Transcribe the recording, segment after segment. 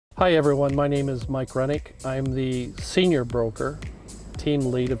Hi everyone, my name is Mike Rennick. I'm the senior broker,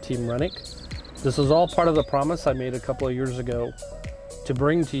 team lead of Team Rennick. This is all part of the promise I made a couple of years ago to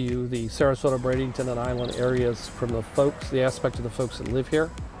bring to you the Sarasota, Bradenton, and Island areas from the folks, the aspect of the folks that live here,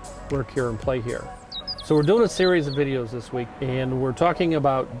 work here, and play here. So we're doing a series of videos this week, and we're talking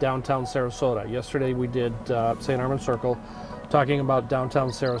about downtown Sarasota. Yesterday we did St. Armand Circle, talking about downtown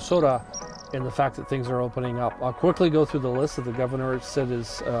Sarasota and the fact that things are opening up. I'll quickly go through the list that the governor said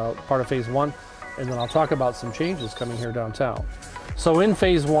is part of phase one, and then I'll talk about some changes coming here downtown. So in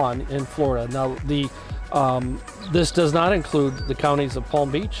phase one in Florida, now this does not include the counties of Palm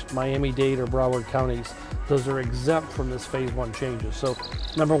Beach, Miami-Dade, or Broward counties. Those are exempt from this phase one changes. So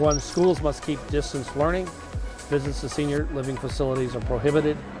number one, schools must keep distance learning. Visits to senior living facilities are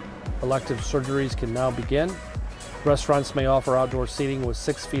prohibited. Elective surgeries can now begin. Restaurants may offer outdoor seating with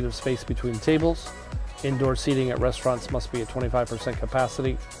 6 feet of space between tables. Indoor seating at restaurants must be at 25%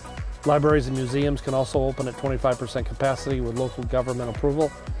 capacity. Libraries and museums can also open at 25% capacity with local government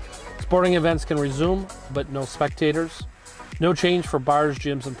approval. Sporting events can resume, but no spectators. No change for bars,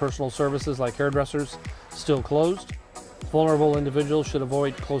 gyms, and personal services like hairdressers, still closed. Vulnerable individuals should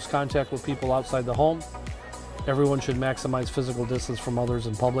avoid close contact with people outside the home. Everyone should maximize physical distance from others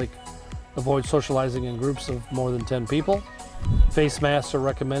in public. Avoid socializing in groups of more than 10 people. Face masks are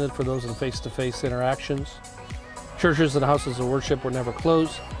recommended for those in face-to-face interactions. Churches and houses of worship were never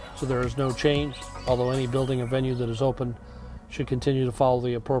closed, so there is no change, although any building or venue that is open should continue to follow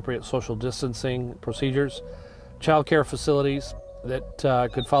the appropriate social distancing procedures. Child care facilities that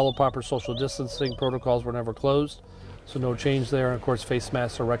could follow proper social distancing protocols were never closed, so no change there, and of course face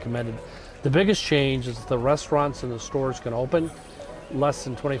masks are recommended. The biggest change is the restaurants and the stores can open, less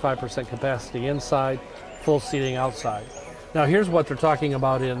than 25% capacity inside, full seating outside. Now here's what they're talking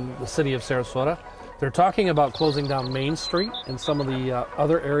about in the city of Sarasota. They're talking about closing down Main Street and some of the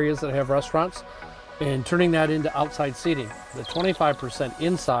other areas that have restaurants and turning that into outside seating. The 25%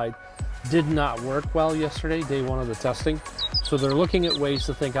 inside did not work well yesterday, day one of the testing. So they're looking at ways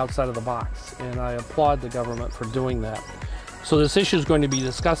to think outside of the box, and I applaud the government for doing that. So this issue is going to be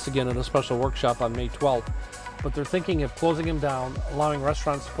discussed again at a special workshop on May 12th. But they're thinking of closing them down, allowing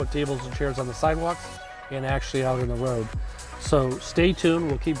restaurants to put tables and chairs on the sidewalks and actually out in the road. So stay tuned.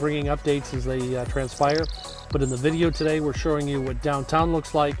 We'll keep bringing updates as they transpire. But in the video today, we're showing you what downtown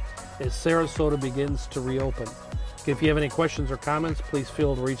looks like as Sarasota begins to reopen. If you have any questions or comments, please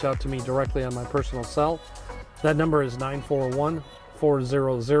feel to reach out to me directly on my personal cell. That number is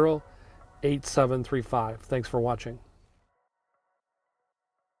 941-400-8735. Thanks for watching.